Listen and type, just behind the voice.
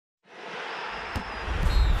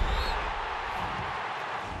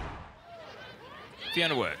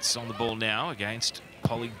Fiona Wirtz on the ball now against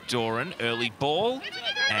Polly Doran. Early ball,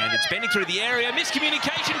 and it's bending through the area.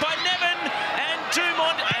 Miscommunication by Nevin,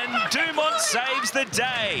 and Dumont saves the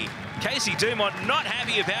day. Casey Dumont not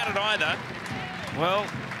happy about it either. Well,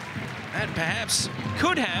 that perhaps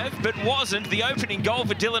could have, but wasn't, the opening goal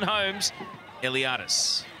for Dylan Holmes.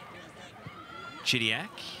 Eliadis. Chidiac.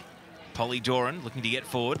 Polly Doran looking to get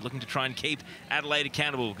forward, looking to try and keep Adelaide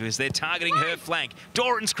accountable because they're targeting her flank.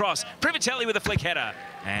 Doran's cross. Privatelli with a flick header.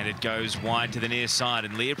 And it goes wide to the near side.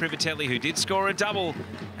 And Leah Privatelli, who did score a double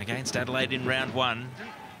against Adelaide in round 1.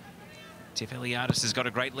 Tiff Eliadis has got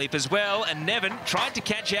a great leap as well. And Nevin tried to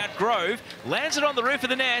catch out Grove. Lands it on the roof of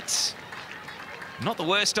the net. Not the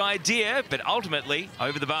worst idea, but ultimately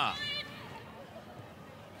over the bar.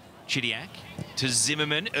 Chidiac to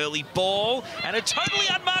Zimmerman, early ball, and a totally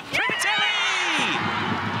unmarked Privatelli!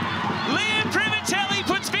 Leah Privatelli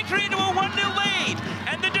puts victory into a 1-0 lead,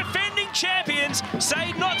 and the defending champions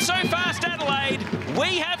say, not so fast, Adelaide,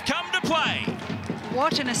 we have come to play.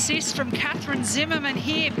 What an assist from Catherine Zimmerman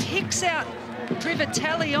here, picks out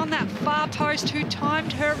Privatelli on that far post, who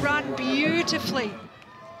timed her run beautifully.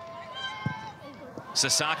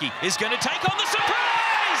 Sasaki is going to take on the surprise!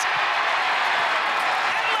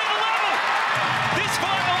 This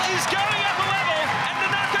final is going up a level, and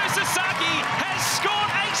Nanako Sasaki has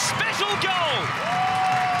scored a special goal.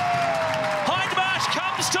 Hindmarsh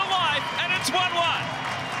comes to life, and it's 1-1.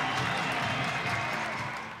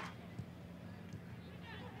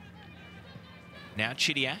 Now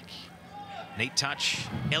Chidiac, neat touch.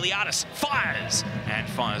 Eliadis fires, and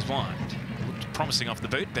fires wide. Looked promising off the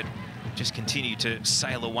boot, but just continued to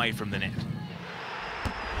sail away from the net.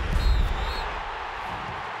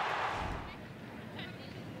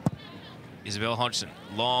 Isabel Hodgson,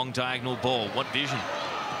 long diagonal ball, what vision.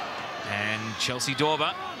 And Chelsea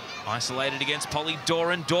Dorber, isolated against Polly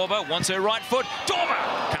Doran. Dorber wants her right foot. Dorber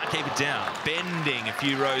can't keep it down, bending a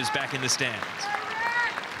few rows back in the stands.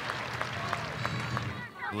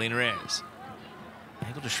 Lena Ayres,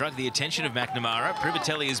 able to shrug the attention of McNamara.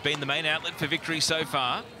 Privatelli has been the main outlet for victory so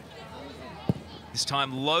far. This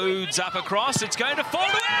time loads up across, it's going to fall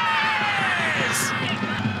to Ayres!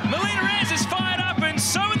 Melina Ayres is fired up, and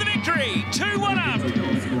so in the victory, 2-1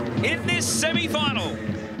 up in this semi-final.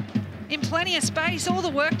 In plenty of space, all the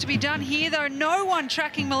work to be done here, though. No one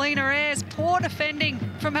tracking Melina Ayres. Poor defending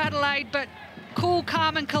from Adelaide, but cool,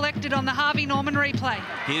 calm and collected on the Harvey Norman replay.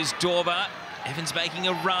 Here's Dorber. Evans making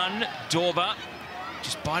a run. Dorber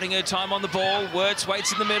just biding her time on the ball. Wirtz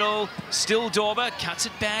waits in the middle. Still Dorber, cuts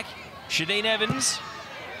it back. Shadeen Evans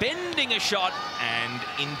bending a shot and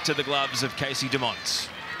into the gloves of Casey Dumont.